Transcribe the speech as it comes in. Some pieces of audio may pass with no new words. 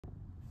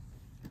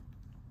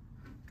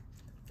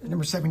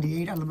number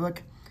 78 out of the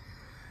book.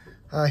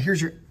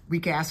 Here's your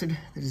weak acid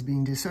that is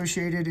being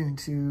dissociated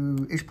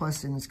into H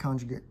plus in its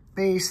conjugate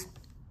base.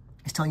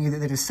 It's telling you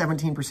that it is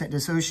 17%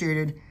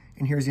 dissociated,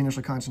 and here's the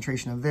initial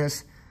concentration of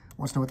this.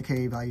 Wants to know what the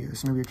Ka value is.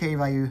 So remember, your Ka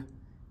value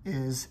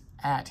is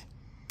at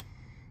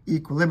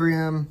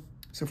equilibrium.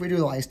 So if we do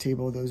the lyase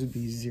table, those would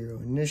be 0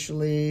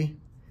 initially.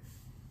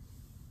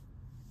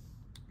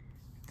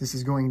 This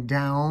is going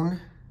down.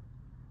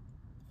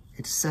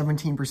 It's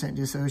 17%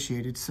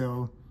 dissociated,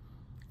 so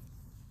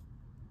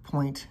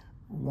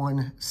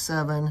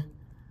 0.17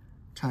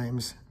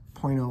 times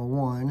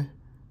 0.01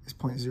 is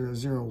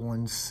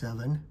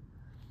 0.0017.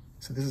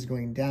 So this is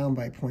going down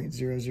by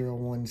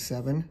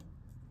 0.0017.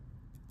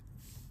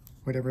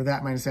 Whatever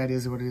that minus that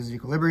is what it is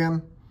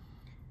equilibrium.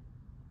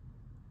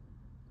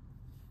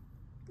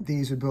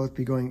 These would both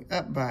be going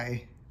up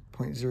by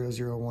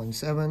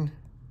 0.0017.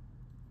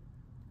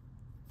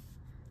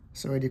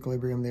 So at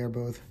equilibrium, they are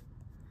both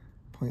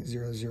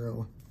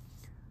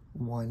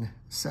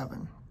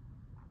 0.0017.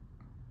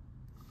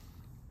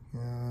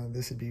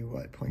 This would be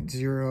what,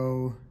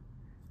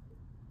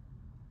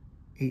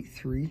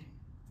 0.083?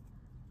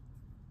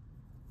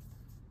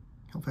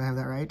 Hopefully I have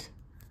that right.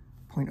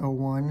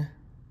 0.01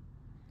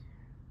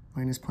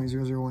 minus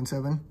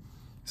 0.0017.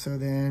 So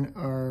then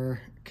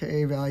our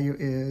Ka value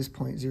is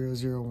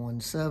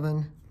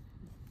 0.0017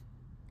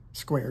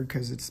 squared,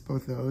 because it's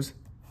both those,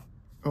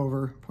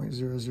 over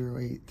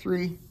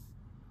 0.0083,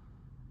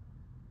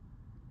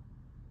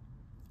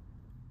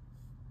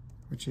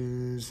 which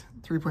is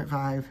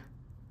 3.5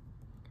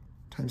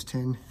 times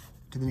 10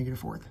 to the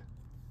 -4th.